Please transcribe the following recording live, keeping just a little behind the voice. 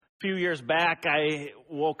few years back, I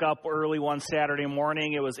woke up early one Saturday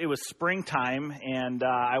morning. It was springtime, and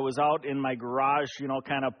I was out in my garage,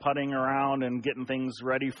 kind of putting around and getting things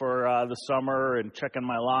ready for the summer and checking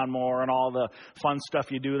my lawnmower and all the fun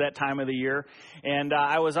stuff you do that time of the year. And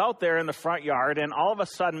I was out there in the front yard, and all of a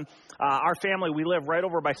sudden, our family, we live right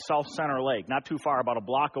over by South Center Lake, not too far, about a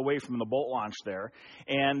block away from the boat launch there.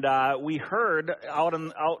 And we heard out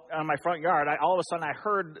on my front yard, all of a sudden I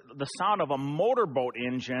heard the sound of a motorboat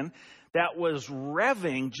engine that was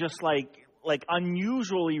revving, just like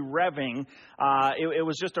unusually revving. It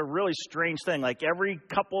was just a really strange thing. Like every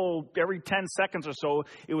 10 seconds or so,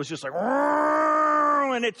 it was just like,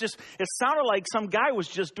 and it sounded like some guy was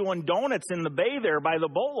just doing donuts in the bay there by the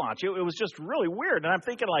boat launch. It was just really weird. And I'm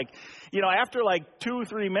thinking after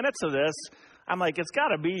 2-3 minutes of this, I'm like, it's got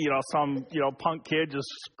to be, some, punk kid just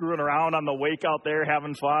screwing around on the wake out there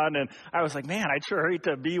having fun. And I was like, man, I'd sure hate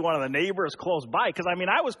to be one of the neighbors close by. Because,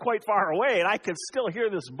 I was quite far away, and I could still hear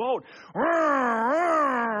this boat,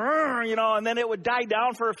 and then it would die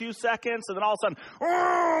down for a few seconds, and then all of a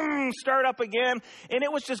sudden, start up again. And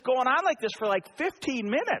it was just going on like this for 15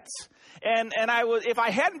 minutes. And if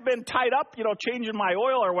I hadn't been tied up, changing my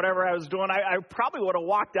oil or whatever I was doing, I probably would have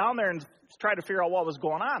walked down there and tried to figure out what was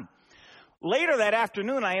going on. Later that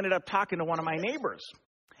afternoon, I ended up talking to one of my neighbors.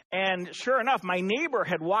 And sure enough, my neighbor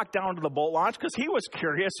had walked down to the boat launch because he was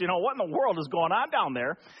curious, what in the world is going on down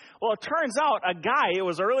there? Well, it turns out it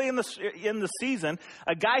was early in the season,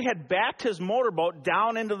 a guy had backed his motorboat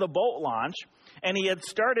down into the boat launch, and he had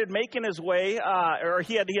started making his way, or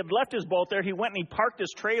he had left his boat there. He went and he parked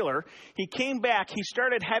his trailer. He came back, he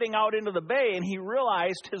started heading out into the bay, and he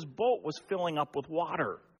realized his boat was filling up with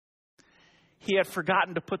water. He had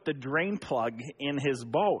forgotten to put the drain plug in his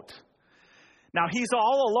boat. Now, he's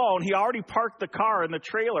all alone. He already parked the car in the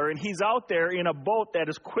trailer, and he's out there in a boat that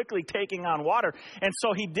is quickly taking on water. And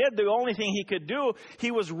so he did the only thing he could do.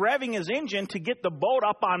 He was revving his engine to get the boat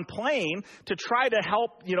up on plane to try to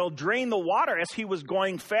help, drain the water as he was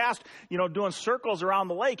going fast, doing circles around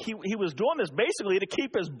the lake. He was doing this basically to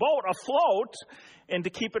keep his boat afloat and to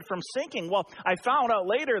keep it from sinking. Well, I found out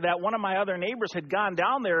later that one of my other neighbors had gone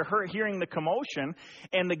down there hearing the commotion,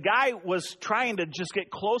 and the guy was trying to just get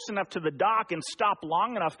close enough to the dock and stop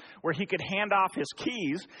long enough where he could hand off his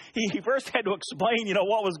keys. He first had to explain,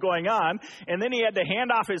 what was going on, and then he had to hand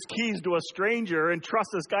off his keys to a stranger and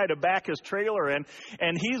trust this guy to back his trailer in,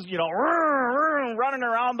 and he's, running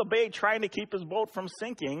around the bay trying to keep his boat from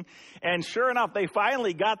sinking. And sure enough, they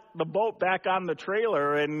finally got the boat back on the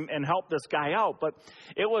trailer and helped this guy out. But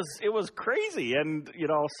it was crazy. And,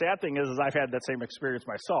 sad thing is I've had that same experience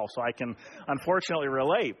myself, so I can unfortunately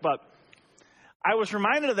relate. But I was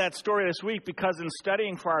reminded of that story this week because in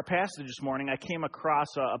studying for our passage this morning, I came across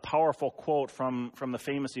a powerful quote from the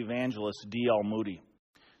famous evangelist D.L. Moody.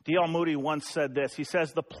 D.L. Moody once said this. He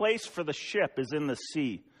says, "The place for the ship is in the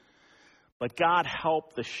sea, but God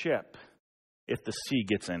help the ship if the sea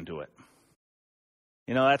gets into it."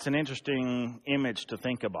 That's an interesting image to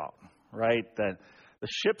think about, right? That the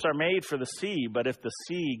ships are made for the sea, but if the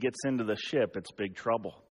sea gets into the ship, it's big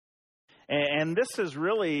trouble. And this is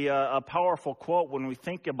really a powerful quote when we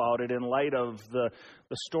think about it in light of the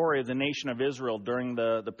story of the nation of Israel during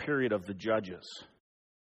the period of the Judges.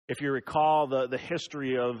 If you recall the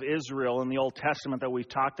history of Israel in the Old Testament that we've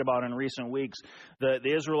talked about in recent weeks, the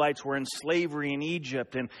Israelites were in slavery in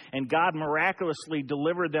Egypt, and God miraculously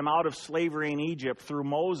delivered them out of slavery in Egypt through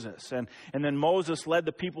Moses. And then Moses led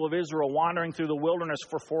the people of Israel wandering through the wilderness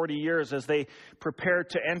for 40 years as they prepared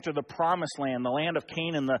to enter the promised land, the land of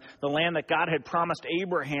Canaan, the land that God had promised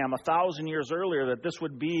Abraham 1,000 years earlier, that this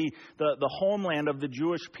would be the homeland of the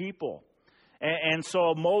Jewish people. And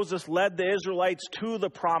so Moses led the Israelites to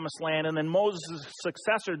the promised land, and then Moses'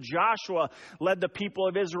 successor, Joshua, led the people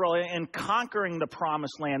of Israel in conquering the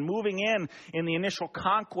promised land, moving in the initial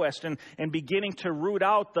conquest and beginning to root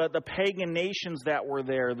out the pagan nations that were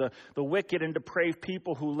there, the wicked and depraved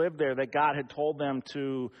people who lived there that God had told them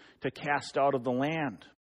to cast out of the land.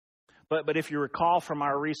 But if you recall from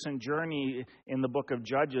our recent journey in the book of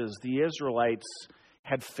Judges, the Israelites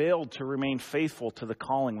had failed to remain faithful to the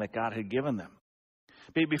calling that God had given them.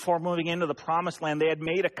 Before moving into the promised land, they had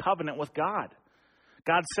made a covenant with God.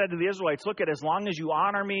 God said to the Israelites, look, as long as you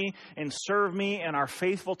honor me and serve me and are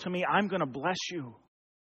faithful to me, I'm going to bless you.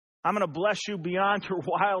 I'm going to bless you beyond your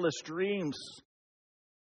wildest dreams.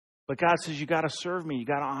 But God says, you got to serve me. You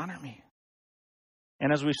got to honor me.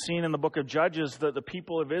 And as we've seen in the book of Judges, the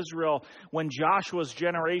people of Israel, when Joshua's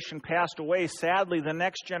generation passed away, sadly, the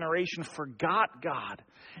next generation forgot God.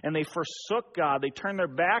 And they forsook God. They turned their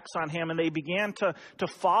backs on Him, and they began to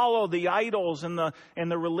follow the idols and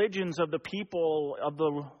the religions of the people of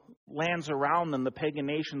the lands around them, the pagan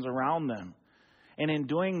nations around them. And in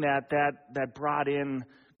doing that, that brought in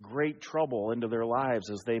great trouble into their lives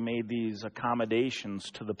as they made these accommodations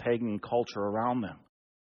to the pagan culture around them.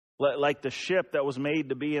 Like the ship that was made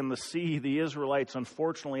to be in the sea, the Israelites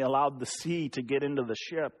unfortunately allowed the sea to get into the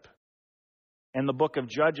ship. And the book of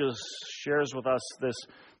Judges shares with us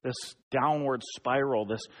this downward spiral,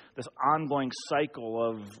 this ongoing cycle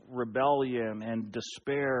of rebellion and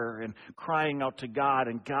despair and crying out to God,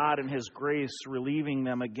 and God in His grace relieving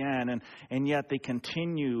them again. And yet they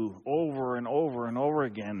continue over and over and over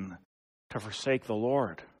again to forsake the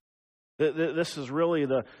Lord. This is really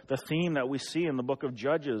the theme that we see in the book of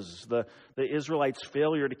Judges, the Israelites'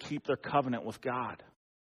 failure to keep their covenant with God.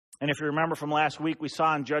 And if you remember from last week, we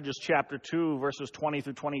saw in Judges chapter 2, verses 20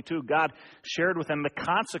 through 22, God shared with them the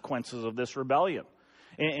consequences of this rebellion.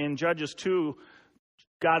 In Judges 2,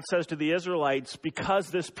 God says to the Israelites,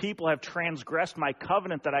 because this people have transgressed my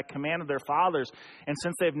covenant that I commanded their fathers, and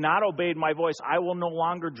since they've not obeyed my voice, I will no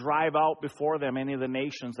longer drive out before them any of the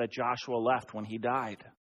nations that Joshua left when he died.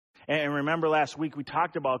 And remember last week we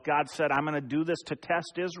talked about God said, I'm going to do this to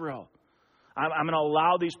test Israel. I'm going to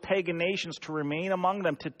allow these pagan nations to remain among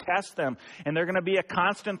them, to test them. And they're going to be a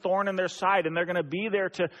constant thorn in their side. And they're going to be there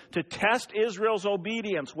to test Israel's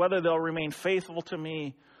obedience, whether they'll remain faithful to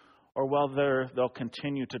me or whether they'll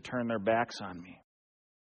continue to turn their backs on me.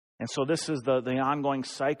 And so this is the ongoing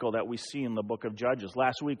cycle that we see in the book of Judges.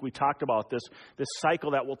 Last week we talked about this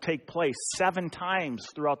cycle that will take place 7 times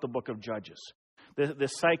throughout the book of Judges.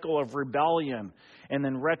 This cycle of rebellion and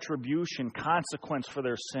then retribution, consequence for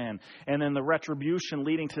their sin. And then the retribution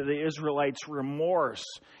leading to the Israelites' remorse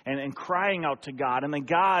and crying out to God. And then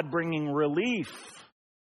God bringing relief.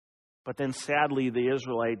 But then sadly, the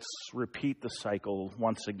Israelites repeat the cycle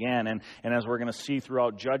once again. And as we're going to see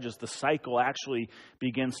throughout Judges, the cycle actually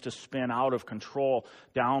begins to spin out of control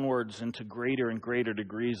downwards into greater and greater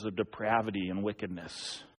degrees of depravity and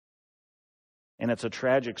wickedness. And it's a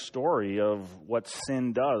tragic story of what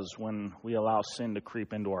sin does when we allow sin to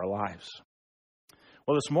creep into our lives.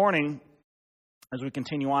 Well, this morning, as we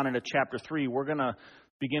continue on into chapter 3, we're going to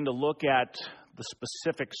begin to look at the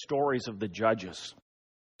specific stories of the judges.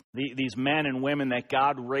 These men and women that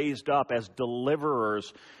God raised up as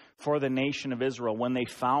deliverers for the nation of Israel when they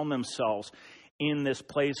found themselves in this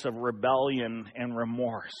place of rebellion and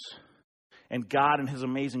remorse. And God in His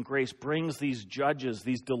amazing grace brings these judges,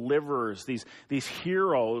 these deliverers, these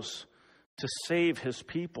heroes to save His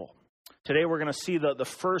people. Today we're going to see the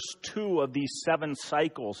first 2 of these 7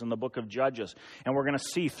 cycles in the book of Judges. And we're going to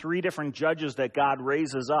see 3 different judges that God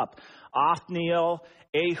raises up. Othniel,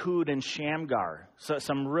 Ehud, and Shamgar. So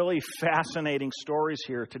some really fascinating stories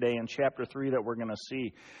here today in chapter 3 that we're going to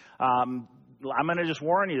see. I'm going to just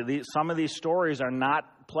warn you, some of these stories are not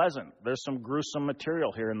pleasant. There's some gruesome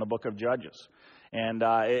material here in the book of Judges. And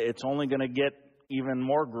it's only going to get even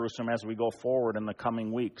more gruesome as we go forward in the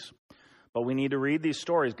coming weeks. But we need to read these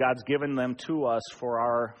stories. God's given them to us for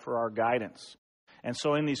our guidance. And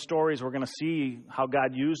so in these stories, we're going to see how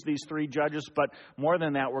God used these 3 judges. But more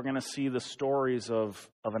than that, we're going to see the stories of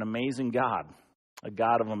an amazing God, a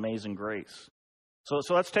God of amazing grace. So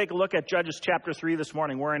let's take a look at Judges chapter 3 this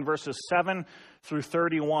morning. We're in verses 7 through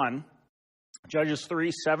 31. Judges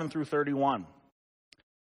 3, 7 through 31.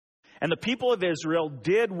 And the people of Israel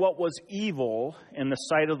did what was evil in the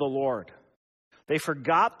sight of the Lord. They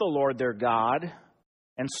forgot the Lord their God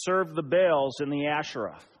and served the Baals and the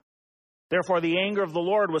Asheroth. Therefore the anger of the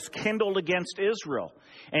Lord was kindled against Israel,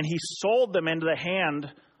 and He sold them into the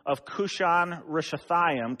hand of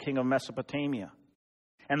Cushan-Rishathaim, king of Mesopotamia.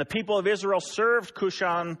 And the people of Israel served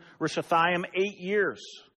Cushan-Rishathaim 8 years.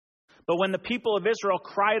 But when the people of Israel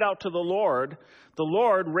cried out to the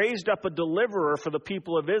Lord raised up a deliverer for the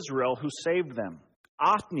people of Israel who saved them,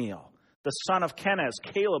 Othniel, the son of Kenaz,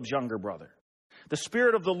 Caleb's younger brother. The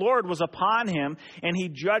Spirit of the Lord was upon him, and he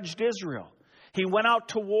judged Israel. He went out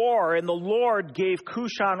to war, and the Lord gave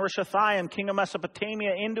Cushan-Rishathaim, king of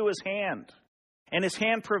Mesopotamia, into his hand. And his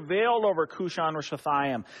hand prevailed over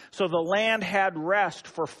Cushan-Rishathaim. So the land had rest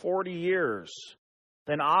for 40 years.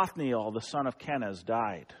 Then Othniel, the son of Kenaz,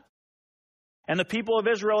 died. And the people of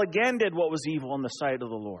Israel again did what was evil in the sight of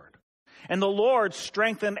the Lord. And the Lord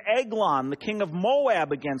strengthened Eglon, the king of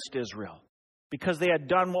Moab, against Israel, because they had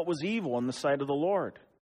done what was evil in the sight of the Lord.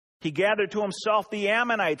 He gathered to himself the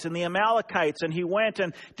Ammonites and the Amalekites, and he went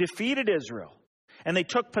and defeated Israel. And they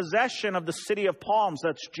took possession of the city of palms,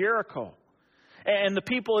 that's Jericho. And the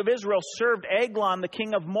people of Israel served Eglon, the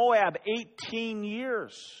king of Moab, 18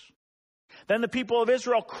 years. Then the people of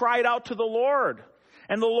Israel cried out to the Lord,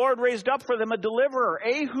 and the Lord raised up for them a deliverer,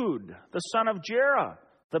 Ehud, the son of Jerah,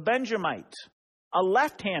 the Benjamite. a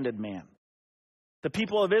left-handed man. The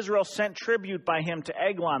people of Israel sent tribute by him to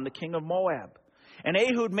Eglon, the king of Moab. And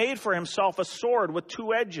Ehud made for himself a sword with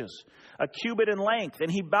 2 edges, a cubit in length,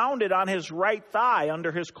 and he bound it on his right thigh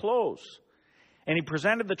under his clothes. And he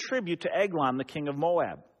presented the tribute to Eglon, the king of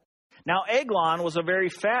Moab. Now Eglon was a very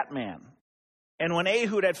fat man. And when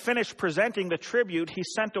Ehud had finished presenting the tribute, he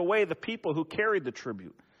sent away the people who carried the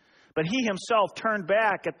tribute. But he himself turned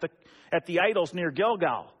back at the idols near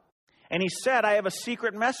Gilgal. And he said, I have a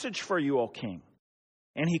secret message for you, O king.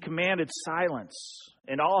 And he commanded silence,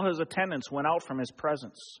 and all his attendants went out from his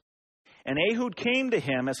presence. And Ehud came to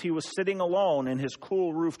him as he was sitting alone in his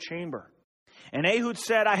cool roof chamber. And Ehud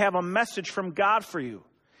said, I have a message from God for you.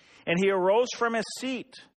 And he arose from his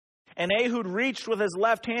seat. And Ehud reached with his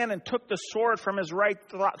left hand and took the sword from his right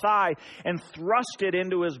thigh and thrust it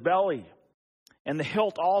into his belly. And the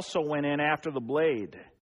hilt also went in after the blade,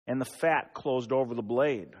 and the fat closed over the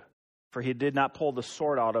blade. For he did not pull the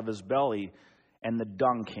sword out of his belly, and the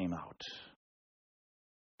dung came out.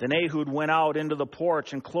 Then Ehud went out into the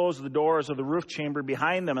porch and closed the doors of the roof chamber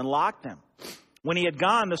behind them and locked them. When he had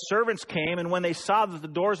gone, the servants came, and when they saw that the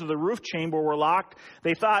doors of the roof chamber were locked,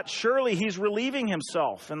 they thought, surely he's relieving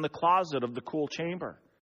himself in the closet of the cool chamber.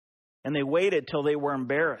 And they waited till they were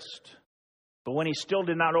embarrassed. But when he still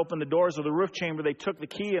did not open the doors of the roof chamber, they took the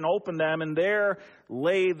key and opened them, and there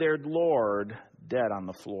lay their Lord dead on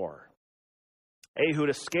the floor. Ehud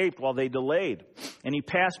escaped while they delayed, and he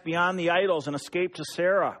passed beyond the idols and escaped to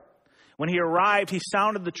Sarah. When he arrived, he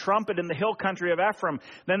sounded the trumpet in the hill country of Ephraim.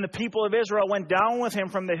 Then the people of Israel went down with him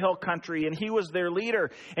from the hill country, and he was their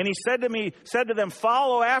leader. And he said to them,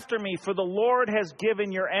 follow after me, for the Lord has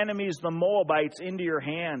given your enemies, the Moabites, into your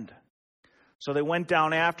hand. So they went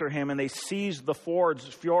down after him, and they seized the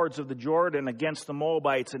fjords of the Jordan against the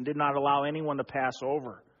Moabites and did not allow anyone to pass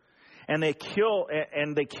over. And they killed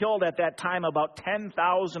at that time about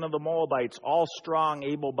 10,000 of the Moabites, all strong,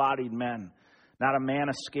 able-bodied men. Not a man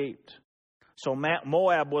escaped. So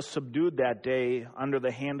Moab was subdued that day under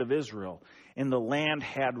the hand of Israel, and the land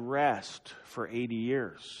had rest for 80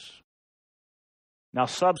 years. Now,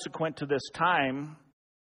 subsequent to this time,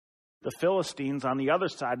 the Philistines on the other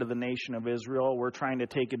side of the nation of Israel were trying to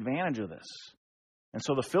take advantage of this. And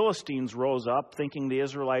so the Philistines rose up, thinking the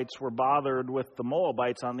Israelites were bothered with the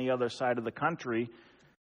Moabites on the other side of the country.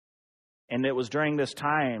 And it was during this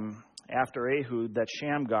time, after Ehud, that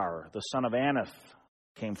Shamgar, the son of Anath,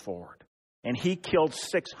 came forward. And he killed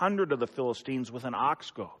 600 of the Philistines with an ox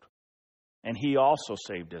goad. And he also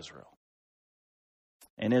saved Israel.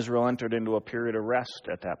 And Israel entered into a period of rest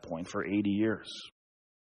at that point for 80 years.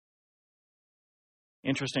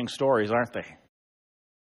 Interesting stories, aren't they?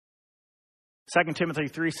 2 Timothy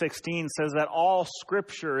 3:16 says that all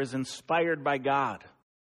Scripture is inspired by God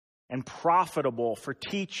and profitable for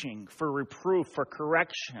teaching, for reproof, for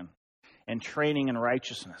correction, and training in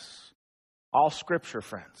righteousness. All Scripture,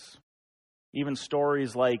 friends. Even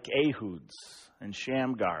stories like Ehud's and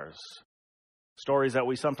Shamgar's. Stories that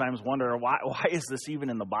we sometimes wonder, why is this even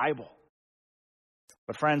in the Bible?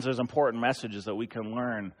 But friends, there's important messages that we can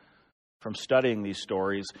learn from studying these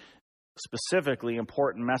stories. Specifically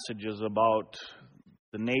important messages about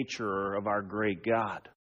the nature of our great God.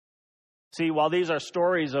 See, while these are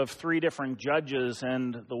stories of 3 different judges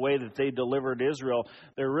and the way that they delivered Israel,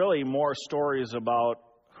 they're really more stories about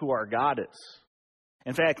who our God is.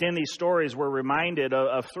 In fact, in these stories, we're reminded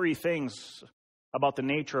of 3 things about the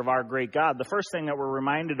nature of our great God. The first thing that we're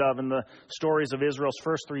reminded of in the stories of Israel's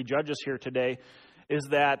first 3 judges here today is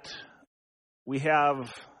that we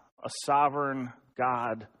have a sovereign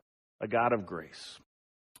God, a God of grace.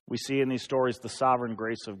 We see in these stories the sovereign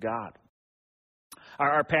grace of God.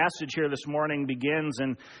 Our passage here this morning begins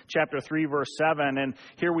in chapter 3, verse 7, and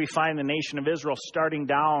here we find the nation of Israel starting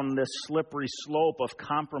down this slippery slope of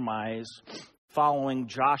compromise following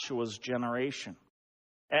Joshua's generation.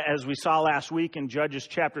 As we saw last week in Judges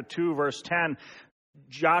chapter 2, verse 10,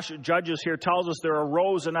 Judges here tells us there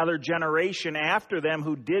arose another generation after them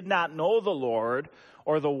who did not know the Lord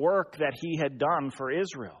or the work that he had done for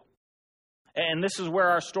Israel. And this is where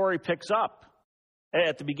our story picks up.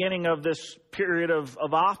 At the beginning of this period of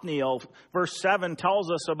Othniel, verse 7 tells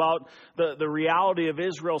us about the reality of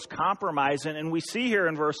Israel's compromise. And we see here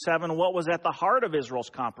in verse 7 what was at the heart of Israel's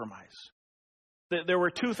compromise. There were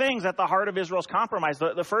 2 things at the heart of Israel's compromise.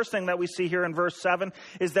 The first thing that we see here in verse 7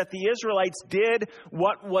 is that the Israelites did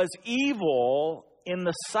what was evil in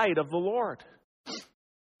the sight of the Lord.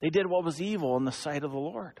 They did what was evil in the sight of the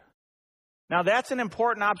Lord. Now, that's an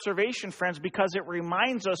important observation, friends, because it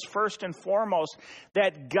reminds us first and foremost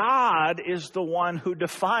that God is the one who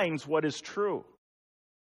defines what is true.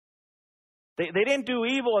 They didn't do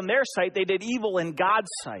evil in their sight. They did evil in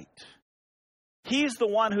God's sight. He's the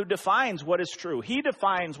one who defines what is true. He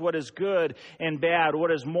defines what is good and bad,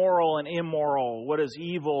 what is moral and immoral, what is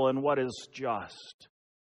evil and what is just.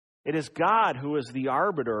 It is God who is the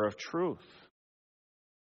arbiter of truth.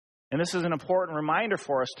 And this is an important reminder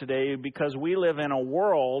for us today because we live in a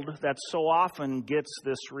world that so often gets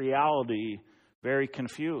this reality very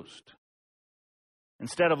confused.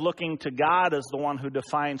 Instead of looking to God as the one who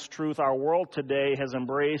defines truth, our world today has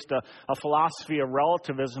embraced a philosophy of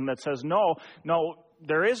relativism that says, no,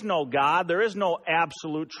 there is no God, there is no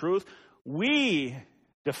absolute truth. We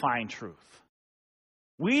define truth.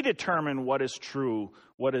 We determine what is true,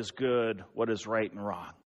 what is good, what is right and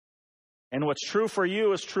wrong. And what's true for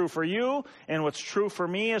you is true for you, and what's true for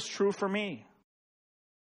me is true for me.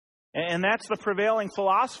 And that's the prevailing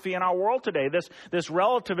philosophy in our world today. This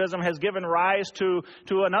relativism has given rise to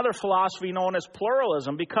another philosophy known as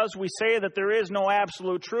pluralism. Because we say that there is no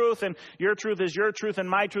absolute truth, and your truth is your truth, and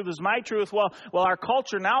my truth is my truth, well, our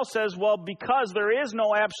culture now says, well, because there is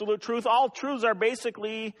no absolute truth, all truths are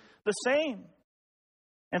basically the same.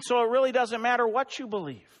 And so it really doesn't matter what you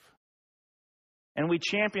believe. And we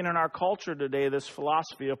champion in our culture today this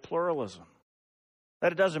philosophy of pluralism.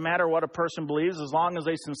 That it doesn't matter what a person believes as long as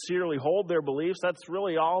they sincerely hold their beliefs. That's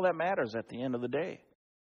really all that matters at the end of the day.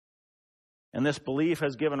 And this belief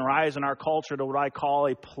has given rise in our culture to what I call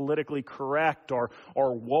a politically correct or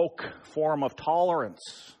woke form of tolerance.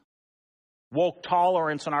 Woke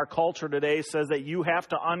tolerance in our culture today says that you have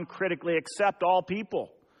to uncritically accept all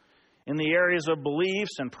people in the areas of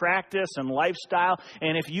beliefs and practice and lifestyle.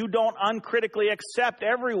 And if you don't uncritically accept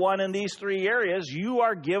everyone in these three areas, you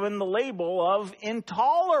are given the label of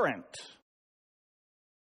intolerant.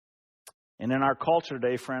 And in our culture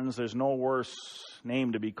today, friends, there's no worse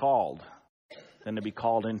name to be called than to be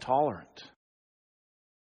called intolerant.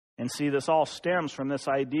 And see, this all stems from this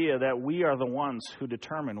idea that we are the ones who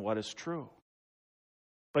determine what is true.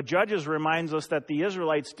 But Judges reminds us that the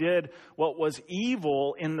Israelites did what was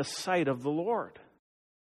evil in the sight of the Lord.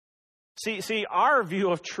 See, our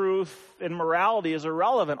view of truth and morality is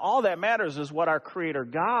irrelevant. All that matters is what our Creator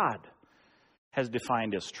God has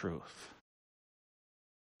defined as truth.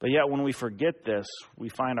 But yet when we forget this, we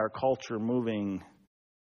find our culture moving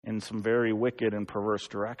in some very wicked and perverse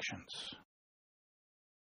directions.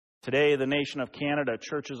 Today, the nation of Canada,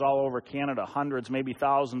 churches all over Canada, hundreds, maybe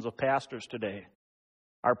thousands of pastors today,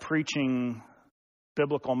 are preaching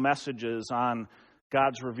biblical messages on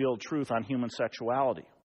God's revealed truth on human sexuality.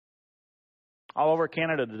 All over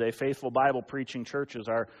Canada today, faithful Bible preaching churches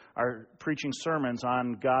are preaching sermons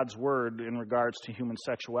on God's word in regards to human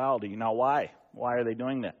sexuality. Now, why? Why are they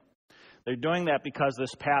doing that? They're doing that because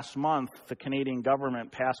this past month, the Canadian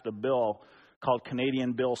government passed a bill called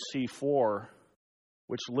Canadian Bill C-4,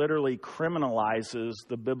 which literally criminalizes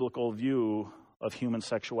the biblical view of human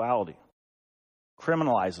sexuality.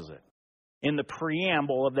 Criminalizes it. In the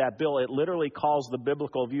preamble of that bill, it literally calls the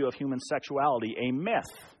biblical view of human sexuality a myth.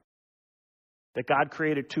 That God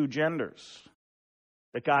created two genders.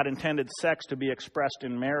 That God intended sex to be expressed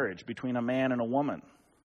in marriage between a man and a woman.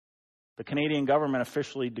 The Canadian government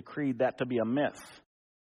officially decreed that to be a myth.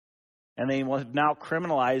 And they have now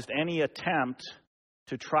criminalized any attempt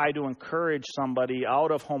to try to encourage somebody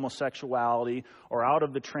out of homosexuality or out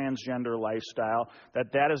of the transgender lifestyle,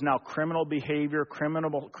 that is now criminal behavior,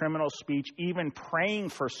 criminal speech. Even praying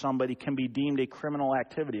for somebody can be deemed a criminal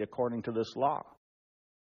activity according to this law.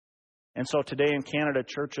 And so today in Canada,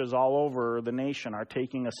 churches all over the nation are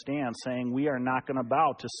taking a stand saying we are not going to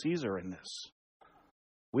bow to Caesar in this.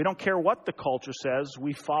 We don't care what the culture says,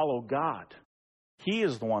 we follow God. He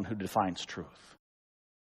is the one who defines truth.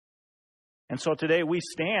 And so today we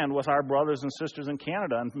stand with our brothers and sisters in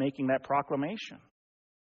Canada in making that proclamation.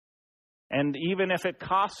 And even if it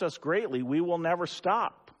costs us greatly, we will never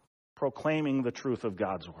stop proclaiming the truth of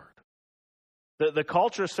God's word. The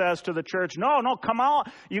culture says to the church, no, come on,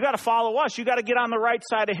 you got to follow us. You got to get on the right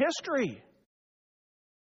side of history.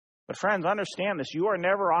 But friends, understand this. You are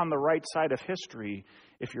never on the right side of history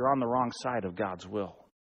if you're on the wrong side of God's will.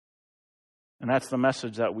 And that's the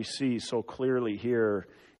message that we see so clearly here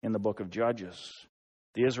in the book of Judges.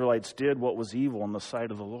 The Israelites did what was evil in the sight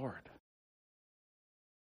of the Lord.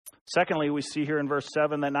 Secondly, we see here in verse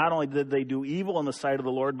 7 that not only did they do evil in the sight of the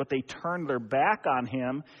Lord, but they turned their back on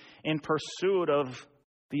him in pursuit of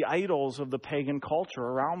the idols of the pagan culture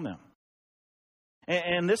around them.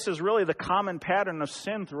 And this is really the common pattern of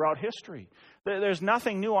sin throughout history. There's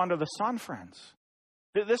nothing new under the sun, friends.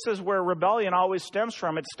 This is where rebellion always stems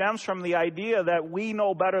from. It stems from the idea that we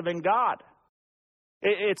know better than God.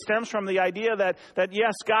 It stems from the idea that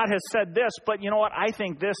yes, God has said this, but you know what? I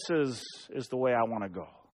think this is the way I want to go.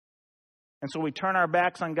 And so we turn our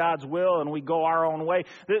backs on God's will and we go our own way.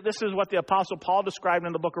 This is what the Apostle Paul described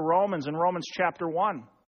in the book of Romans, in Romans chapter 1.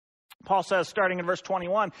 Paul says, starting in verse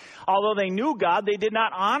 21, although they knew God, they did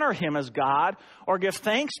not honor him as God or give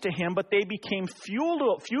thanks to him, but they became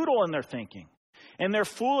futile in their thinking, and their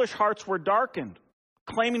foolish hearts were darkened.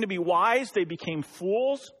 Claiming to be wise, they became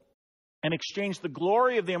fools and exchanged the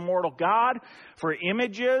glory of the immortal God for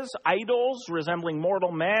images, idols resembling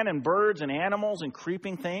mortal men and birds and animals and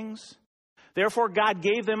creeping things. Therefore, God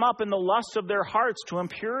gave them up in the lusts of their hearts to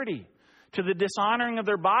impurity, to the dishonoring of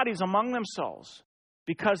their bodies among themselves,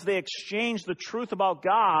 because they exchanged the truth about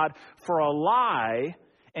God for a lie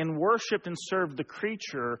and worshipped and served the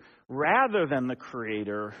creature rather than the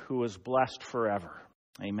Creator, who is blessed forever.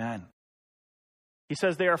 Amen. He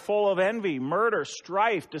says they are full of envy, murder,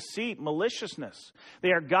 strife, deceit, maliciousness.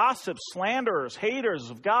 They are gossips, slanderers, haters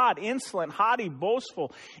of God, insolent, haughty,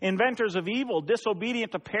 boastful, inventors of evil,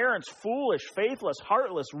 disobedient to parents, foolish, faithless,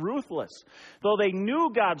 heartless, ruthless. Though they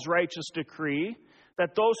knew God's righteous decree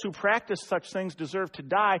that those who practice such things deserve to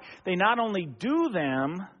die, they not only do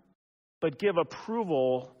them, but give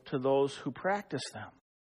approval to those who practice them.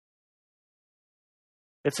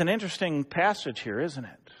 It's an interesting passage here, isn't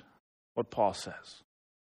it? What Paul says.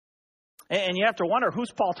 And you have to wonder,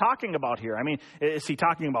 who's Paul talking about here? I mean, is he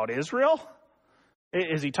talking about Israel?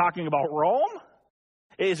 Is he talking about Rome?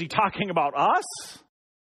 Is he talking about us?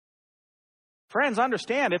 Friends,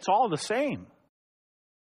 understand, it's all the same.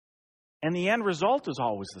 And the end result is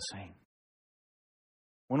always the same.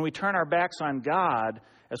 When we turn our backs on God,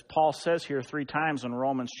 as Paul says here 3 times in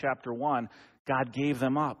Romans chapter 1, God gave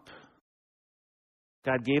them up.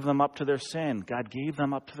 God gave them up to their sin. God gave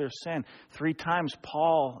them up to their sin. 3 times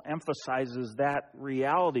Paul emphasizes that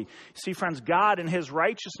reality. See, friends, God in his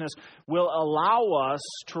righteousness will allow us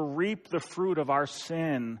to reap the fruit of our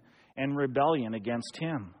sin and rebellion against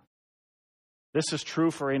him. This is true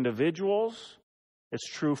for individuals. It's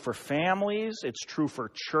true for families. It's true for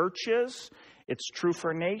churches. It's true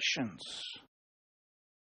for nations.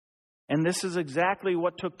 And this is exactly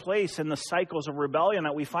what took place in the cycles of rebellion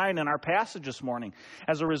that we find in our passage this morning.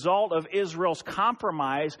 As a result of Israel's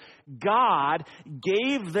compromise, God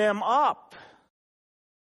gave them up.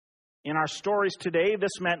 In our stories today,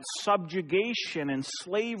 this meant subjugation and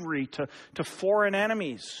slavery to foreign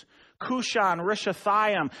enemies. Cushan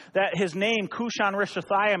Rishathaim, that his name, Cushan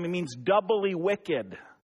Rishathaim, it means doubly wicked.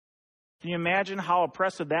 Can you imagine how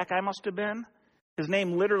oppressive that guy must have been? His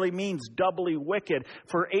name literally means doubly wicked.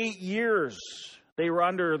 For 8 years, they were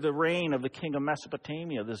under the reign of the king of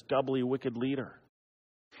Mesopotamia, this doubly wicked leader.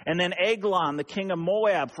 And then Eglon, the king of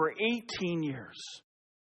Moab, for 18 years,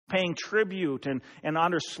 paying tribute and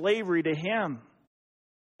under slavery to him.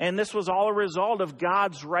 And this was all a result of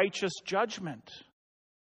God's righteous judgment.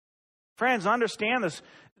 Friends, understand this.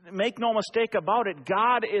 Make no mistake about it.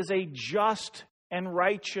 God is a just and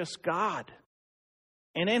righteous God.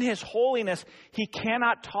 And in his holiness, he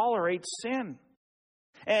cannot tolerate sin.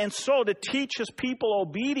 And so to teach his people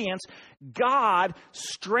obedience, God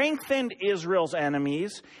strengthened Israel's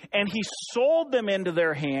enemies, and he sold them into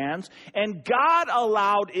their hands, and God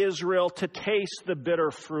allowed Israel to taste the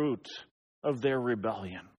bitter fruit of their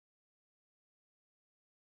rebellion.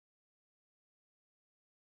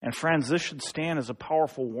 And friends, this should stand as a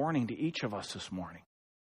powerful warning to each of us this morning.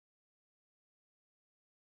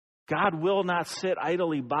 God will not sit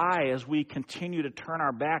idly by as we continue to turn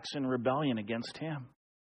our backs in rebellion against him.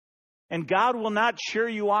 And God will not cheer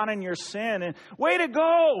you on in your sin and, way to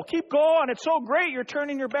go, keep going, it's so great, you're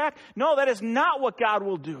turning your back. No, that is not what God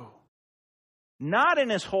will do. Not in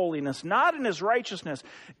his holiness, not in his righteousness.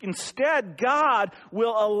 Instead, God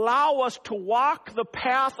will allow us to walk the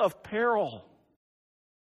path of peril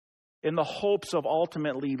in the hopes of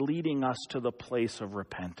ultimately leading us to the place of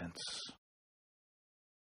repentance.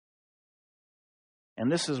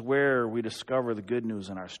 And this is where we discover the good news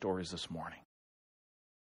in our stories this morning.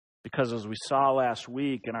 Because as we saw last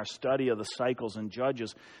week in our study of the cycles and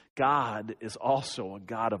Judges, God is also a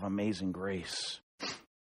God of amazing grace.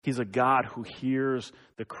 He's a God who hears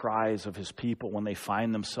the cries of his people when they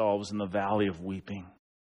find themselves in the valley of weeping,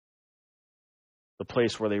 the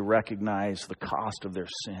place where they recognize the cost of their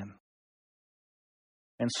sin.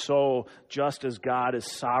 And so, just as God is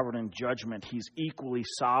sovereign in judgment, he's equally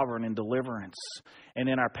sovereign in deliverance. And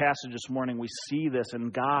in our passage this morning, we see this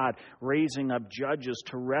in God raising up judges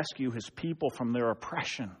to rescue his people from their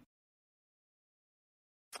oppression.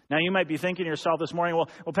 Now, you might be thinking to yourself this morning,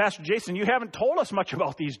 well, Pastor Jason, you haven't told us much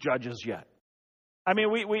about these judges yet. I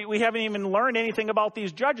mean, we haven't even learned anything about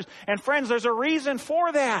these judges. And friends, there's a reason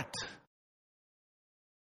for that.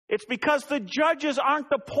 It's because the judges aren't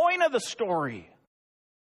the point of the story.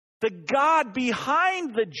 The God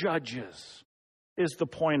behind the judges is the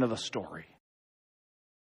point of the story.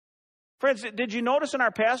 Friends, did you notice in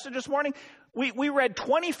our passage this morning, we read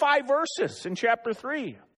 25 verses in chapter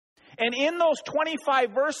 3. And in those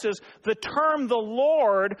 25 verses, the term the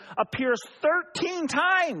Lord appears 13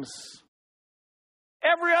 times.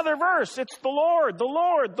 Every other verse, it's the Lord, the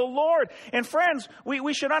Lord, the Lord. And friends,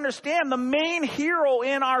 we should understand the main hero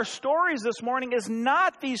in our stories this morning is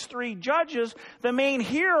not these three judges. The main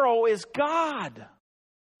hero is God.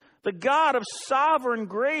 The God of sovereign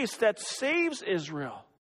grace that saves Israel.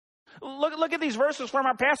 Look at these verses from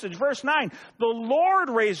our passage. Verse 9, the Lord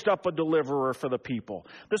raised up a deliverer for the people.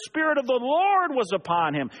 The Spirit of the Lord was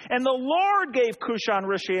upon him. And the Lord gave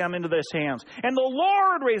Cushan-Rishathaim into his hands. And the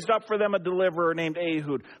Lord raised up for them a deliverer named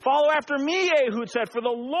Ehud. Follow after me, Ehud said, for the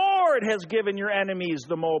Lord has given your enemies,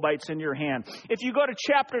 the Moabites, in your hand. If you go to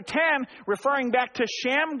chapter 10, referring back to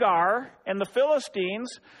Shamgar and the Philistines,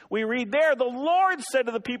 we read there, the Lord said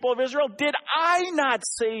to the people of Israel, did I not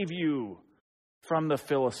save you from the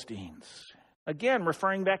Philistines? Again,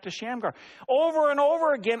 referring back to Shamgar. Over and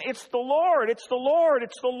over again, it's the Lord, it's the Lord,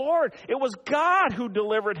 it's the Lord. It was God who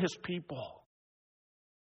delivered his people.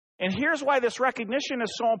 And here's why this recognition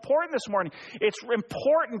is so important this morning. It's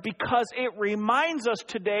important because it reminds us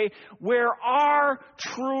today where our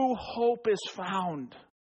true hope is found.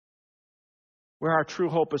 Where our true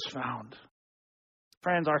hope is found.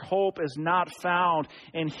 Friends, our hope is not found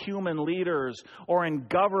in human leaders or in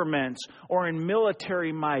governments or in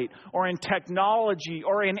military might or in technology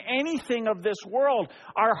or in anything of this world.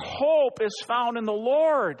 Our hope is found in the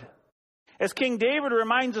Lord. As King David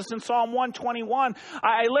reminds us in Psalm 121,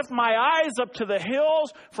 I lift my eyes up to the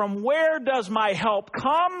hills. From where does my help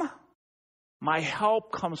come? My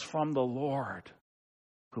help comes from the Lord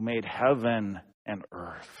who made heaven and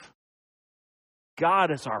earth. God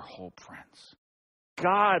is our hope, friends.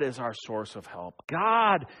 God is our source of help.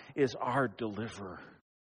 God is our deliverer.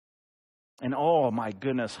 And oh my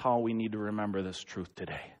goodness, how we need to remember this truth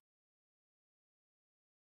today.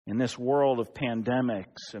 In this world of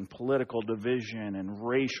pandemics and political division and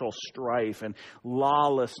racial strife and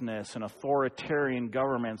lawlessness and authoritarian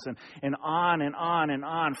governments and on and on and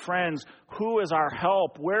on. Friends, who is our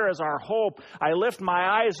help? Where is our hope? I lift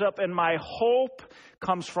my eyes up and my hope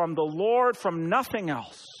comes from the Lord, from nothing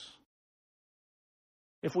else.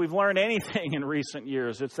 If we've learned anything in recent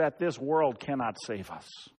years, it's that this world cannot save us.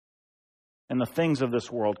 And the things of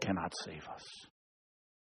this world cannot save us.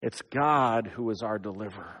 It's God who is our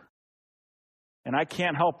deliverer. And I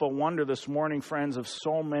can't help but wonder this morning, friends, if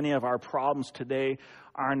so many of our problems today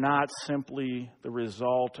are not simply the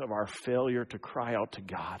result of our failure to cry out to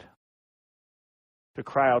God. To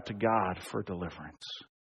cry out to God for deliverance.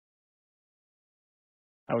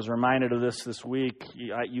 I was reminded of this week.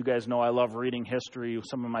 You guys know I love reading history.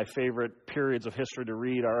 Some of my favorite periods of history to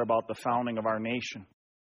read are about the founding of our nation.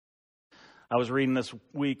 I was reading this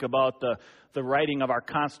week about the writing of our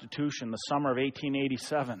Constitution, the summer of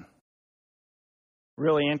 1887.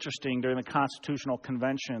 Really interesting, during the Constitutional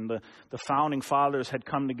Convention, the founding fathers had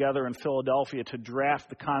come together in Philadelphia to draft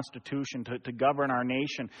the Constitution to govern our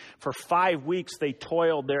nation. For 5 weeks, they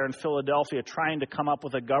toiled there in Philadelphia trying to come up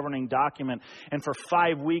with a governing document. And for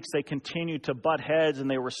 5 weeks, they continued to butt heads, and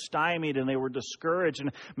they were stymied, and they were discouraged.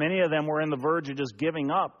 And many of them were on the verge of just giving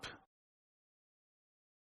up.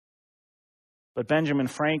 But Benjamin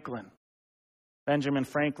Franklin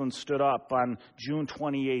stood up on June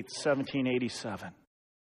 28, 1787.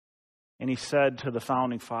 And he said to the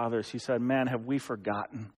founding fathers, he said, "Men, have we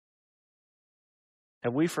forgotten?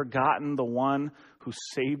 Have we forgotten the one who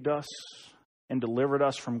saved us and delivered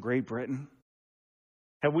us from Great Britain?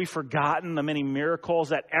 Have we forgotten the many miracles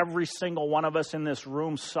that every single one of us in this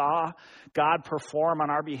room saw God perform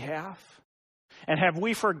on our behalf? And have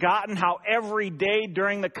we forgotten how every day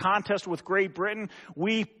during the contest with Great Britain,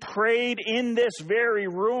 we prayed in this very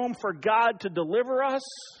room for God to deliver us?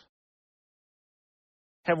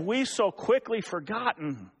 Have we so quickly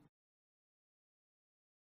forgotten?"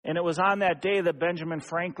 And it was on that day that Benjamin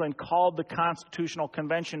Franklin called the Constitutional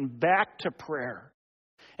Convention back to prayer.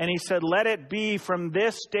 And he said, "Let it be from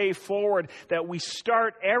this day forward that we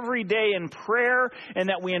start every day in prayer, and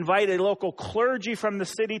that we invite a local clergy from the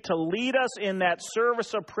city to lead us in that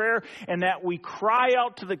service of prayer, and that we cry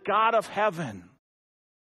out to the God of heaven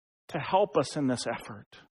to help us in this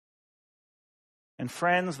effort." And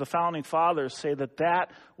friends, the founding fathers say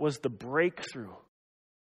that was the breakthrough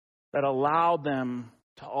that allowed them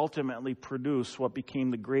to ultimately produce what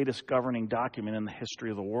became the greatest governing document in the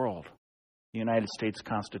history of the world, the United States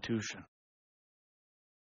Constitution.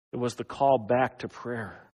 It was the call back to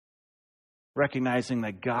prayer, recognizing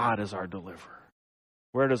that God is our deliverer.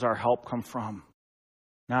 Where does our help come from?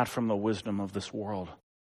 Not from the wisdom of this world.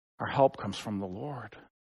 Our help comes from the Lord.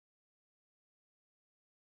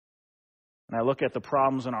 And I look at the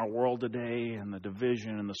problems in our world today, and the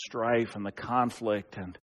division and the strife and the conflict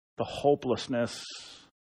and the hopelessness,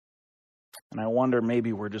 and I wonder,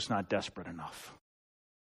 maybe we're just not desperate enough.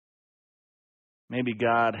 Maybe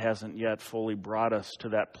God hasn't yet fully brought us to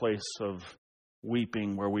that place of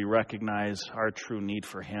weeping where we recognize our true need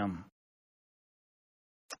for Him.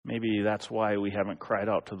 Maybe that's why we haven't cried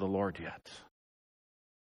out to the Lord yet.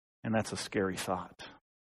 And that's a scary thought.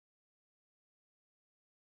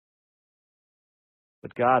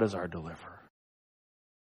 But God is our deliverer.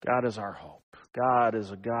 God is our hope. God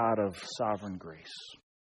is a God of sovereign grace.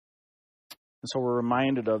 And so we're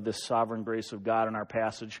reminded of this sovereign grace of God in our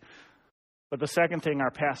passage. But the second thing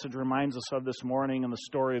our passage reminds us of this morning in the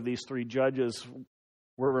story of these three judges,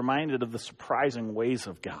 we're reminded of the surprising ways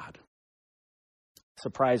of God.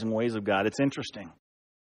 Surprising ways of God. It's interesting.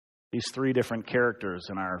 These three different characters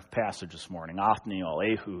in our passage this morning, Othniel,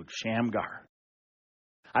 Ehud, Shamgar.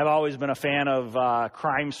 I've always been a fan of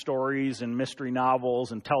crime stories and mystery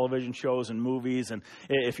novels and television shows and movies. And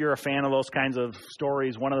if you're a fan of those kinds of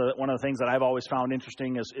stories, one of the things that I've always found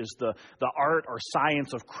interesting is the art or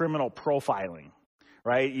science of criminal profiling.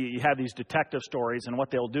 Right? You have these detective stories, and what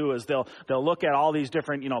they'll do is they'll look at all these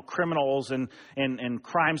different, criminals and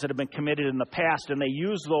crimes that have been committed in the past, and they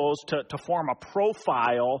use those to form a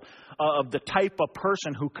profile of the type of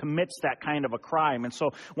person who commits that kind of a crime. And so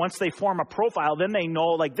once they form a profile, then they know,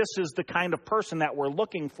 like, this is the kind of person that we're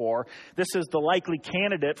looking for. This is the likely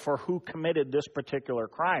candidate for who committed this particular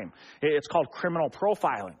crime. It's called criminal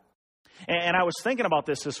profiling. And I was thinking about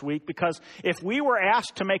this week, because if we were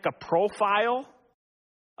asked to make a profile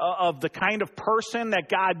of the kind of person that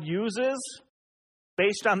God uses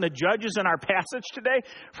based on the judges in our passage today,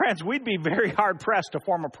 friends, we'd be very hard-pressed to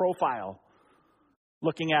form a profile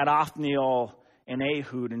looking at Othniel and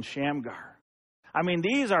Ehud and Shamgar. I mean,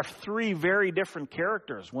 these are three very different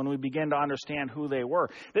characters when we begin to understand who they were.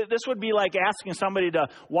 This would be like asking somebody to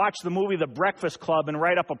watch the movie The Breakfast Club and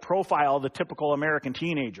write up a profile of the typical American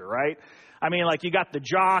teenager, right? I mean, like, you got the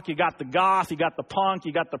jock, you got the goth, you got the punk,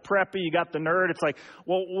 you got the preppy, you got the nerd. It's like,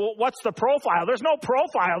 well, what's the profile? There's no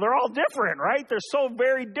profile. They're all different, right? They're so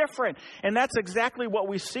very different. And that's exactly what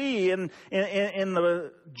we see in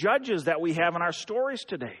the judges that we have in our stories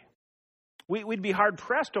today. We'd be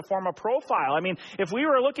hard-pressed to form a profile. I mean, if we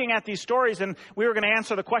were looking at these stories and we were going to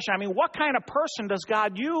answer the question, I mean, what kind of person does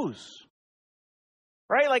God use?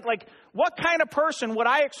 Right? Like, what kind of person would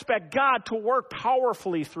I expect God to work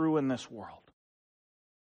powerfully through in this world?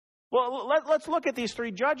 Well, let's look at these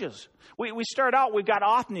three judges. We start out, we've got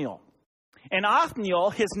Othniel. And Othniel,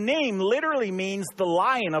 his name literally means the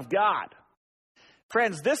Lion of God.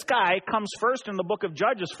 Friends, this guy comes first in the book of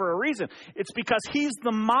Judges for a reason. It's because he's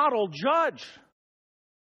the model judge.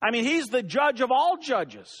 I mean, he's the judge of all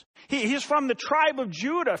judges. He's from the tribe of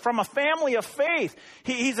Judah, from a family of faith.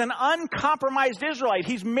 He's an uncompromised Israelite.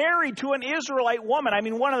 He's married to an Israelite woman. I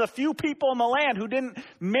mean, one of the few people in the land who didn't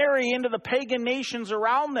marry into the pagan nations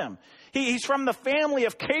around them. He's from the family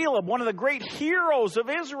of Caleb, one of the great heroes of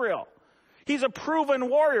Israel. He's a proven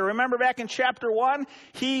warrior. Remember back in chapter 1,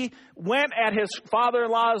 he went at his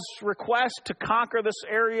father-in-law's request to conquer this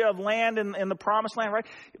area of land in the promised land, right?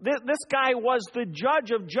 This guy was the judge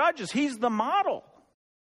of judges. He's the model.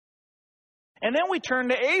 And then we turn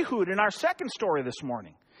to Ehud in our second story this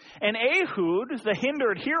morning. And Ehud, the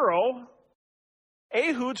hindered hero,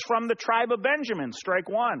 Ehud's from the tribe of Benjamin. Strike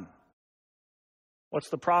one. What's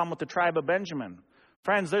the problem with the tribe of Benjamin?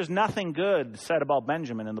 Friends, there's nothing good said about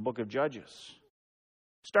Benjamin in the book of Judges.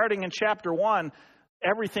 Starting in chapter 1,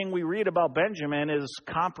 everything we read about Benjamin is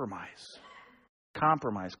compromise.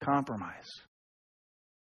 Compromise, compromise.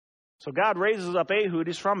 So God raises up Ehud.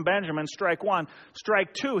 He's from Benjamin. Strike one.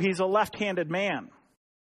 Strike two, he's a left-handed man.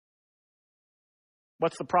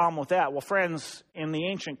 What's the problem with that? Well, friends, in the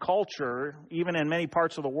ancient culture, even in many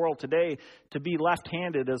parts of the world today, to be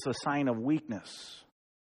left-handed is a sign of weakness.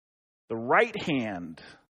 The right hand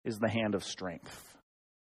is the hand of strength.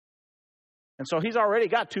 And so he's already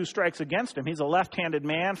got two strikes against him. He's a left-handed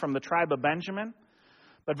man from the tribe of Benjamin.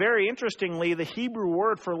 But very interestingly, the Hebrew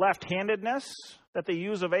word for left-handedness that they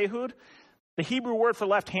use of Ehud, the Hebrew word for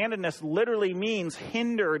left-handedness literally means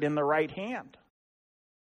hindered in the right hand.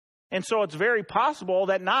 And so it's very possible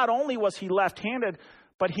that not only was he left-handed,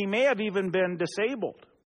 but he may have even been disabled.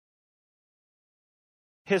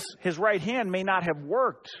 His right hand may not have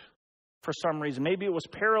worked for some reason. Maybe it was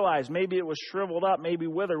paralyzed. Maybe it was shriveled up. Maybe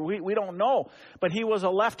withered. We don't know. But he was a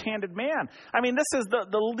left-handed man. I mean, this is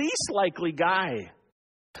the least likely guy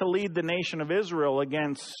to lead the nation of Israel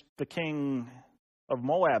against the king of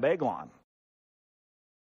Moab, Eglon.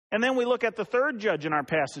 And then we look at the third judge in our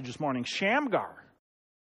passage this morning, Shamgar,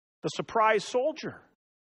 the surprise soldier.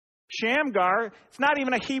 Shamgar, it's not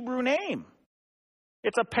even a Hebrew name.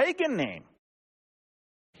 It's a pagan name.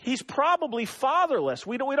 He's probably fatherless.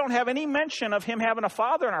 We don't have any mention of him having a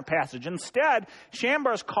father in our passage. Instead,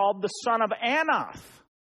 Shamgar is called the son of Anath.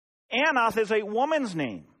 Anath is a woman's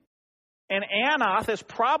name. And Anath is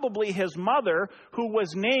probably his mother, who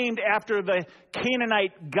was named after the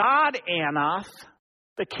Canaanite god Anath,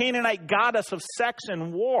 the Canaanite goddess of sex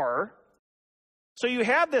and war. So you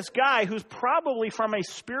have this guy who's probably from a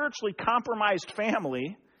spiritually compromised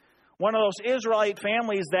family, one of those Israelite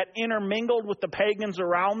families that intermingled with the pagans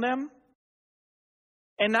around them.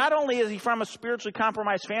 And not only is he from a spiritually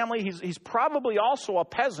compromised family, he's probably also a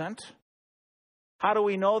peasant. How do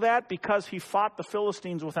we know that? Because he fought the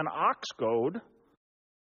Philistines with an ox goad.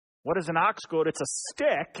 What is an ox goad? It's a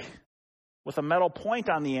stick with a metal point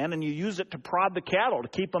on the end, and you use it to prod the cattle, to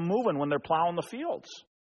keep them moving when they're plowing the fields.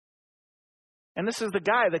 And this is the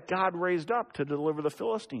guy that God raised up to deliver the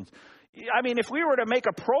Philistines. I mean, if we were to make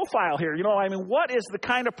a profile here, what is the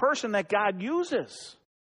kind of person that God uses?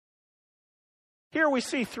 Here we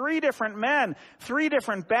see 3 different men, 3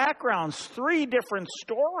 different backgrounds, 3 different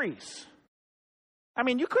stories. I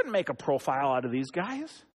mean, you couldn't make a profile out of these guys.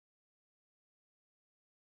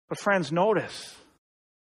 But friends, notice,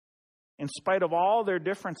 in spite of all their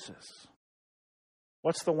differences,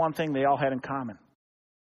 what's the one thing they all had in common?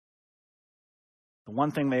 The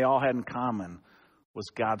one thing they all had in common was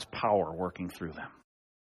God's power working through them.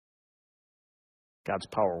 God's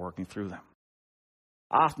power working through them.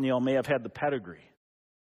 Othniel may have had the pedigree,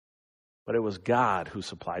 but it was God who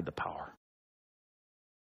supplied the power.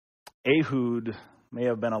 Ehud may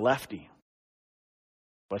have been a lefty,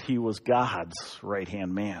 but he was God's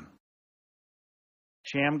right-hand man.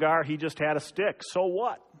 Shamgar, he just had a stick. So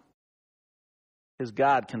what? His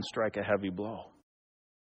God can strike a heavy blow.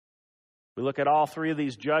 We look at all 3 of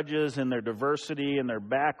these judges and their diversity and their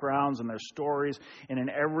backgrounds and their stories, and in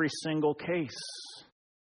every single case,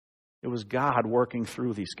 it was God working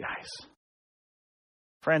through these guys.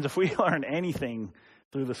 Friends, if we learn anything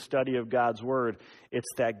through the study of God's Word, it's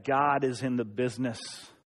that God is in the business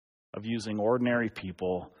of using ordinary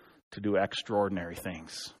people to do extraordinary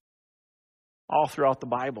things. All throughout the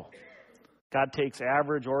Bible, God takes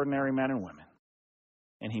average, ordinary men and women,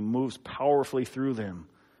 and He moves powerfully through them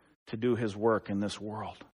to do His work in this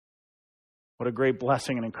world. What a great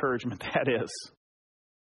blessing and encouragement that is.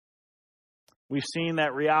 We've seen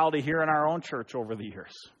that reality here in our own church over the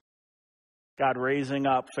years. God raising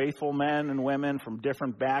up faithful men and women from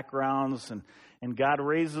different backgrounds, and God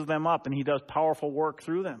raises them up, and He does powerful work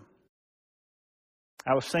through them.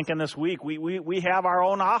 I was thinking this week, we have our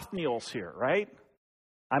own Othniels here, right?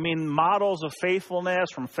 I mean, models of faithfulness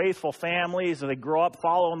from faithful families, and they grow up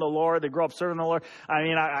following the Lord, they grow up serving the Lord. I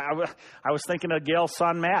mean, I was thinking of Gail's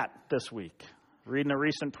son, Matt, this week, reading a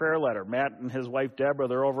recent prayer letter. Matt and his wife, Deborah,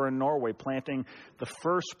 they're over in Norway planting the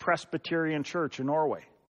First Presbyterian Church in Norway.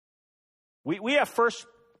 We have First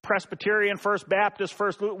Presbyterian, First Baptist,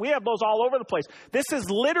 we have those all over the place. This is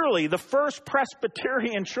literally the first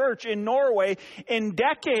Presbyterian church in Norway in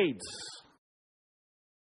decades.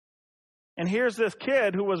 And here's this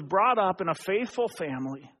kid who was brought up in a faithful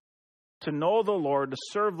family to know the Lord, to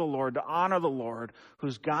serve the Lord, to honor the Lord,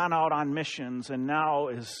 who's gone out on missions and now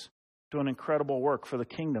is doing incredible work for the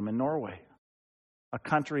kingdom in Norway, a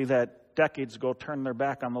country that decades ago turned their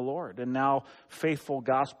back on the Lord, and now faithful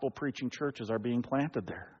gospel-preaching churches are being planted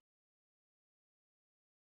there.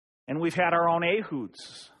 And we've had our own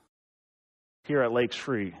Ehuds here at Lakes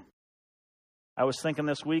Free. I was thinking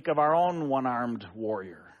this week of our own one-armed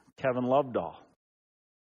warrior, Kevin Lovedahl.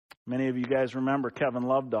 Many of you guys remember Kevin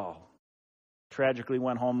Lovedahl. Tragically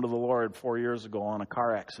went home to the Lord 4 years ago in a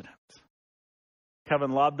car accident.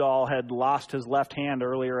 Kevin Lovedahl had lost his left hand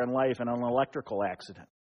earlier in life in an electrical accident.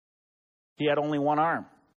 He had only one arm.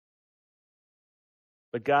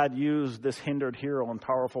 But God used this hindered hero in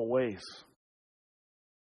powerful ways.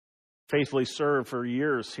 Faithfully served for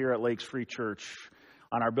years here at Lakes Free Church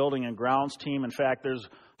on our building and grounds team. In fact, there's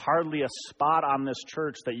hardly a spot on this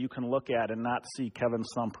church that you can look at and not see Kevin's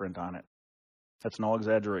thumbprint on it. That's no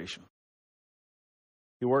exaggeration.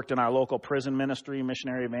 He worked in our local prison ministry,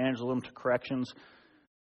 missionary evangelism to corrections,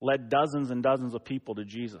 led dozens and dozens of people to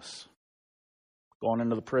Jesus, going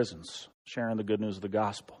into the prisons, sharing the good news of the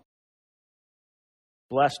gospel.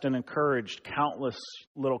 blessed and encouraged countless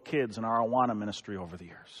little kids in our Awana ministry over the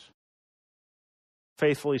years.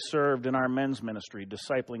 Faithfully served in our men's ministry,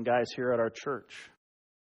 discipling guys here at our church.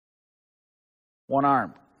 One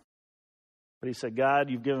arm. But he said, God,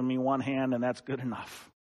 you've given me one hand, and that's good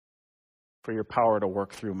enough for your power to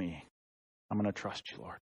work through me. I'm going to trust you,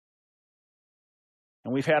 Lord.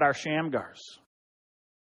 And we've had our Shamgars.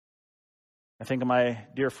 I think of my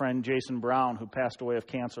dear friend Jason Brown, who passed away of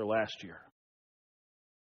cancer last year.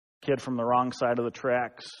 Kid from the wrong side of the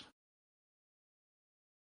tracks.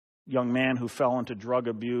 Young man who fell into drug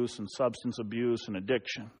abuse and substance abuse and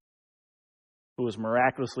addiction, who was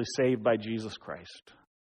miraculously saved by Jesus Christ.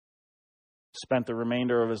 Spent the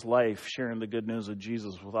remainder of his life sharing the good news of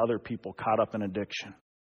Jesus with other people caught up in addiction,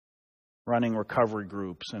 running recovery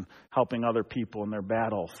groups and helping other people in their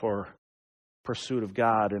battle for pursuit of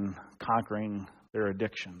God and conquering their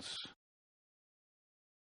addictions.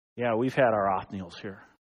 Yeah, we've had our Othniels here.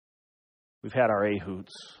 We've had our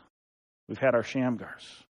Ehuds. We've had our Shamgars.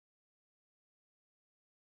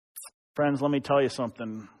 Friends, let me tell you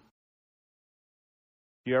something.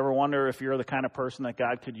 Do you ever wonder if you're the kind of person that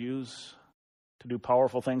God could use to do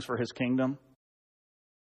powerful things for his kingdom?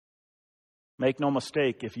 Make no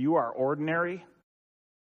mistake, if you are ordinary,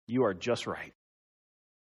 you are just right.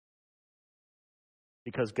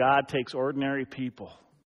 Because God takes ordinary people,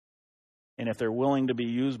 and if they're willing to be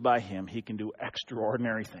used by him, he can do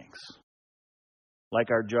extraordinary things. Like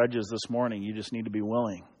our judges this morning, you just need to be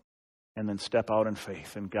willing and then step out in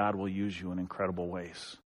faith, and God will use you in incredible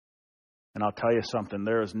ways. And I'll tell you something,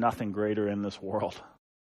 there is nothing greater in this world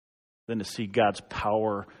than to see God's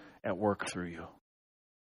power at work through you.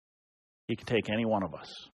 He can take any one of us.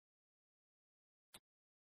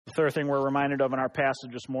 The third thing we're reminded of in our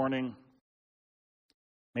passage this morning,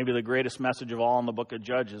 maybe the greatest message of all in the book of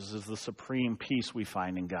Judges, is the supreme peace we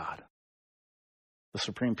find in God. The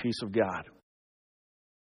supreme peace of God.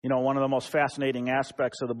 You know, one of the most fascinating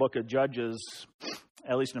aspects of the book of Judges,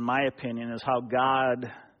 at least in my opinion, is how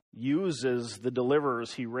God uses the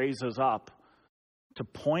deliverers he raises up to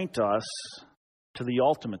point us to the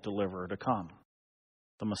ultimate deliverer to come,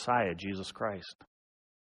 the Messiah, Jesus Christ.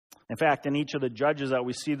 In fact, in each of the judges that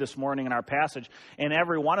we see this morning in our passage, in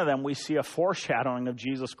every one of them we see a foreshadowing of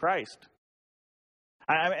Jesus Christ.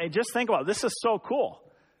 I just think about it. This is so cool.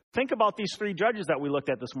 Think about these three judges that we looked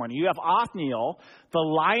at this morning. You have Othniel, the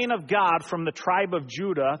Lion of God from the tribe of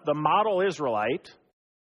Judah, the model Israelite.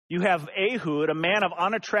 You have Ehud, a man of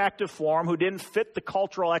unattractive form who didn't fit the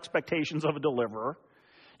cultural expectations of a deliverer.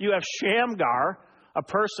 You have Shamgar, a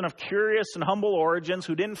person of curious and humble origins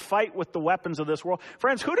who didn't fight with the weapons of this world.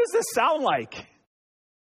 Friends, who does this sound like?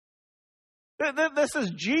 This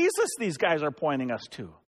is Jesus these guys are pointing us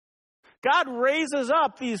to. God raises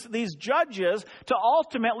up these judges to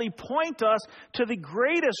ultimately point us to the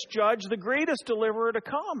greatest judge, the greatest deliverer to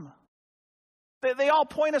come. They all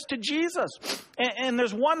point us to Jesus. And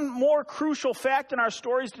there's one more crucial fact in our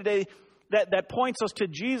stories today that points us to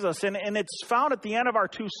Jesus, and it's found at the end of our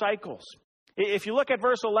two cycles. If you look at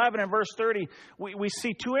verse 11 and verse 30, we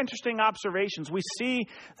see two interesting observations. We see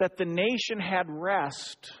that the nation had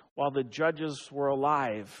rest while the judges were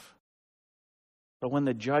alive. But when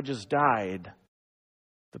the judges died,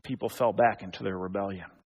 the people fell back into their rebellion.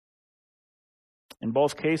 In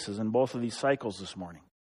both cases, in both of these cycles this morning,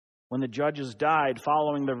 when the judges died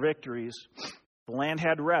following their victories, the land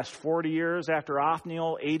had rest 40 years after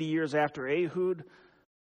Othniel, 80 years after Ehud.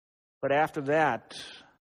 But after that,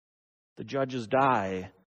 the judges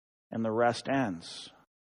die and the rest ends.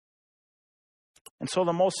 And so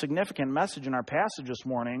the most significant message in our passage this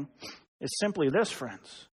morning is simply this,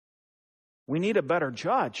 friends. We need a better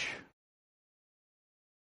judge.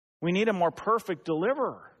 We need a more perfect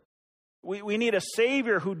deliverer. We need a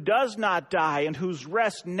Savior who does not die and whose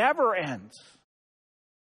rest never ends.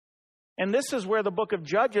 And this is where the book of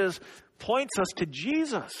Judges points us to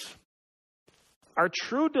Jesus, our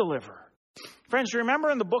true deliverer. Friends,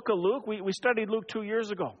 remember in the book of Luke, we studied Luke 2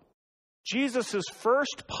 years ago. Jesus'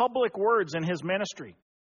 first public words in his ministry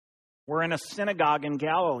were in a synagogue in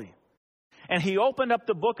Galilee. And he opened up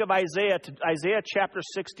the book of Isaiah to Isaiah chapter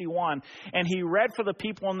 61, and he read for the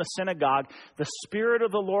people in the synagogue, "The Spirit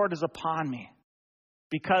of the Lord is upon me,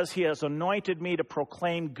 because he has anointed me to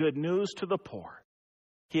proclaim good news to the poor.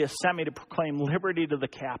 He has sent me to proclaim liberty to the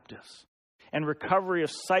captives and recovery of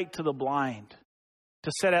sight to the blind,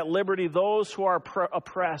 to set at liberty those who are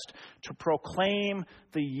oppressed, to proclaim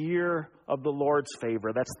the year of the Lord's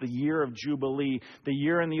favor." That's the year of Jubilee, the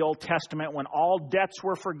year in the Old Testament when all debts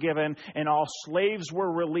were forgiven and all slaves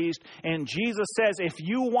were released. And Jesus says, if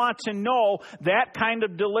you want to know that kind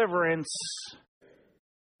of deliverance,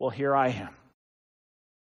 well, here I am.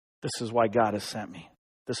 This is why God has sent me.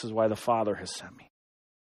 This is why the Father has sent me.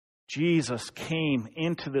 Jesus came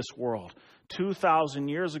into this world 2,000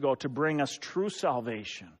 years ago to bring us true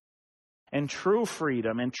salvation and true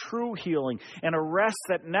freedom and true healing and a rest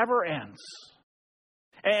that never ends.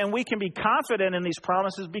 And we can be confident in these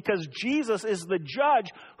promises because Jesus is the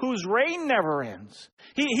judge whose reign never ends.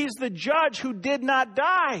 He's the judge who did not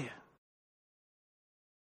die.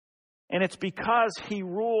 And it's because He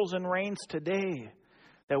rules and reigns today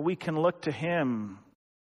that we can look to Him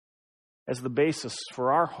as the basis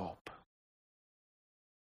for our hope.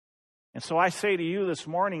 And so I say to you this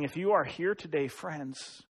morning, if you are here today,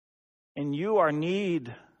 friends, and you are in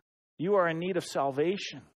need of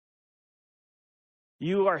salvation,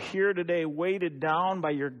 you are here today weighted down by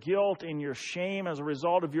your guilt and your shame as a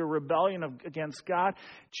result of your rebellion against God,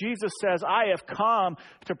 Jesus says, I have come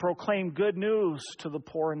to proclaim good news to the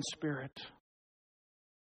poor in spirit,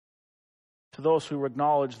 to those who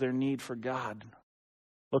acknowledge their need for God.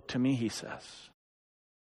 Look to me, He says.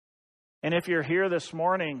 And if you're here this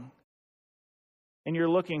morning and you're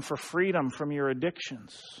looking for freedom from your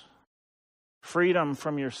addictions, freedom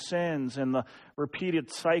from your sins and the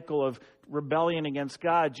repeated cycle of rebellion against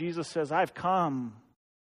God, Jesus says, I've come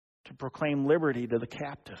to proclaim liberty to the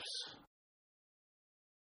captives.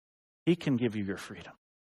 He can give you your freedom.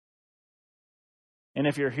 And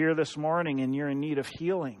if you're here this morning and you're in need of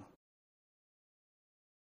healing,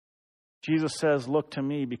 Jesus says, look to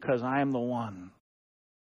me because I am the one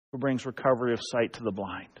who brings recovery of sight to the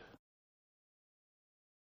blind.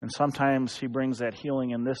 And sometimes He brings that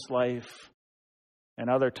healing in this life, and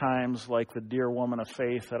other times, like the dear woman of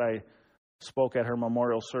faith that I spoke at her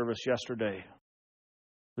memorial service yesterday,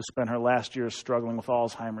 who spent her last years struggling with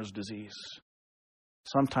Alzheimer's disease.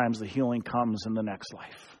 Sometimes the healing comes in the next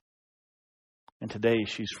life. And today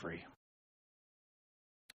she's free.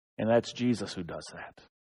 And that's Jesus who does that.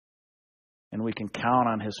 And we can count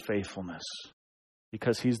on His faithfulness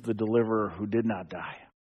because He's the deliverer who did not die.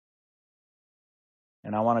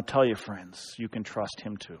 And I want to tell you, friends, you can trust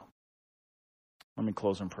Him too. Let me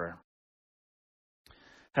close in prayer.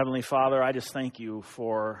 Heavenly Father, I just thank You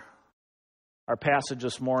for our passage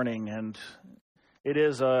this morning. And it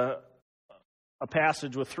is a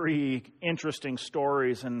passage with 3 interesting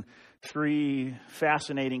stories and 3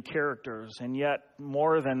 fascinating characters. And yet,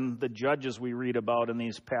 more than the judges we read about in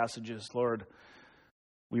these passages, Lord,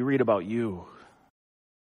 we read about You,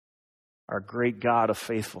 our great God of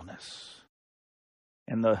faithfulness,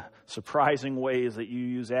 and the surprising ways that You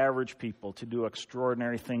use average people to do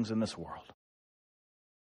extraordinary things in this world,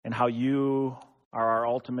 and how You are our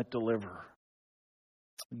ultimate deliverer,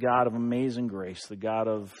 the God of amazing grace, the God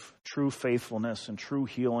of true faithfulness and true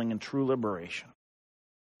healing and true liberation.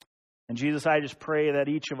 And Jesus, I just pray that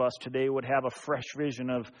each of us today would have a fresh vision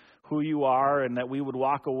of who You are, and that we would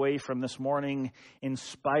walk away from this morning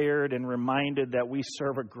inspired and reminded that we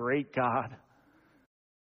serve a great God.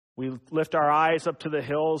 We lift our eyes up to the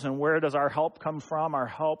hills, and where does our help come from? Our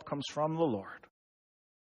help comes from the Lord.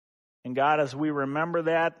 And God, as we remember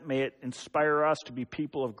that, may it inspire us to be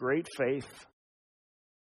people of great faith.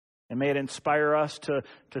 And may it inspire us to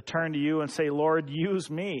turn to You and say, Lord,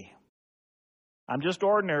 use me. I'm just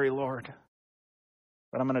ordinary, Lord,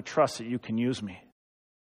 but I'm going to trust that You can use me.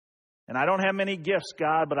 And I don't have many gifts,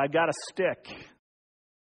 God, but I've got a stick.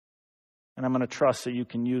 And I'm going to trust that You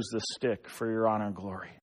can use this stick for Your honor and glory.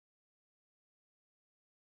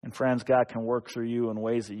 And friends, God can work through you in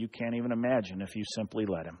ways that you can't even imagine if you simply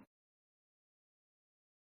let Him.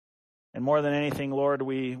 And more than anything, Lord,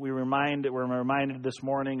 we're reminded this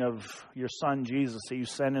morning of Your Son, Jesus, that You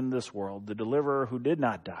sent into this world, the deliverer who did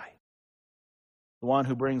not die, the one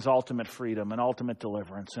who brings ultimate freedom and ultimate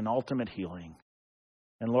deliverance and ultimate healing.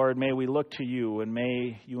 And Lord, may we look to You, and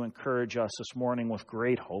may You encourage us this morning with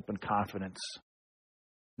great hope and confidence,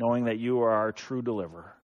 knowing that You are our true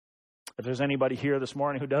deliverer. If there's anybody here this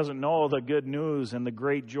morning who doesn't know the good news and the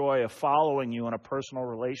great joy of following You in a personal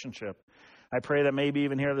relationship, I pray that maybe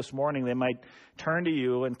even here this morning they might turn to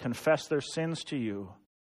You and confess their sins to You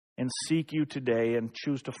and seek You today and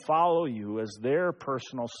choose to follow You as their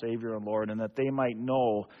personal Savior and Lord, and that they might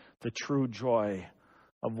know the true joy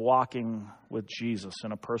of walking with Jesus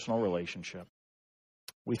in a personal relationship.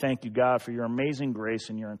 We thank You, God, for Your amazing grace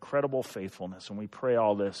and Your incredible faithfulness, and we pray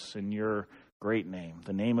all this in Your great name,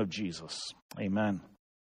 the name of Jesus. Amen.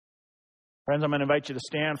 Friends, I'm going to invite you to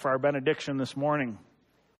stand for our benediction this morning.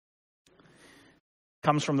 It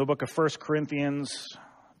comes from the book of 1 Corinthians,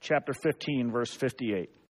 chapter 15, verse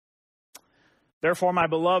 58. Therefore, my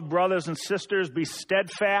beloved brothers and sisters, be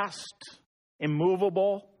steadfast,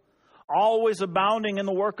 immovable, always abounding in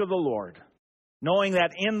the work of the Lord, knowing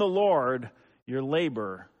that in the Lord your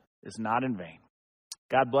labor is not in vain.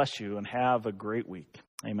 God bless you and have a great week.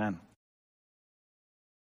 Amen.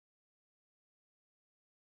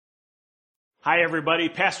 Hi, everybody.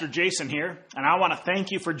 Pastor Jason here, and I want to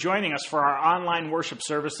thank you for joining us for our online worship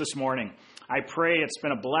service this morning. I pray it's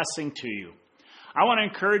been a blessing to you. I want to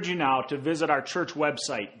encourage you now to visit our church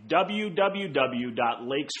website,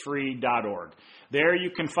 www.lakesfree.org. There you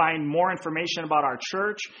can find more information about our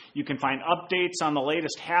church, you can find updates on the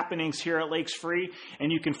latest happenings here at Lakes Free,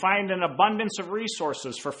 and you can find an abundance of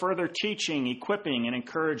resources for further teaching, equipping, and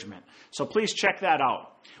encouragement. So please check that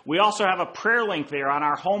out. We also have a prayer link there on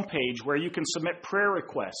our homepage where you can submit prayer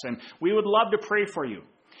requests, and we would love to pray for you.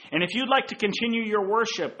 And if you'd like to continue your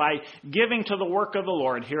worship by giving to the work of the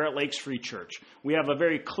Lord here at Lakes Free Church, we have a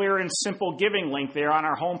very clear and simple giving link there on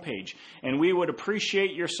our homepage, and we would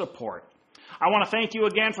appreciate your support. I want to thank you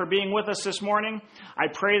again for being with us this morning. I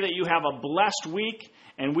pray that you have a blessed week,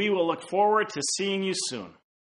 and we will look forward to seeing you soon.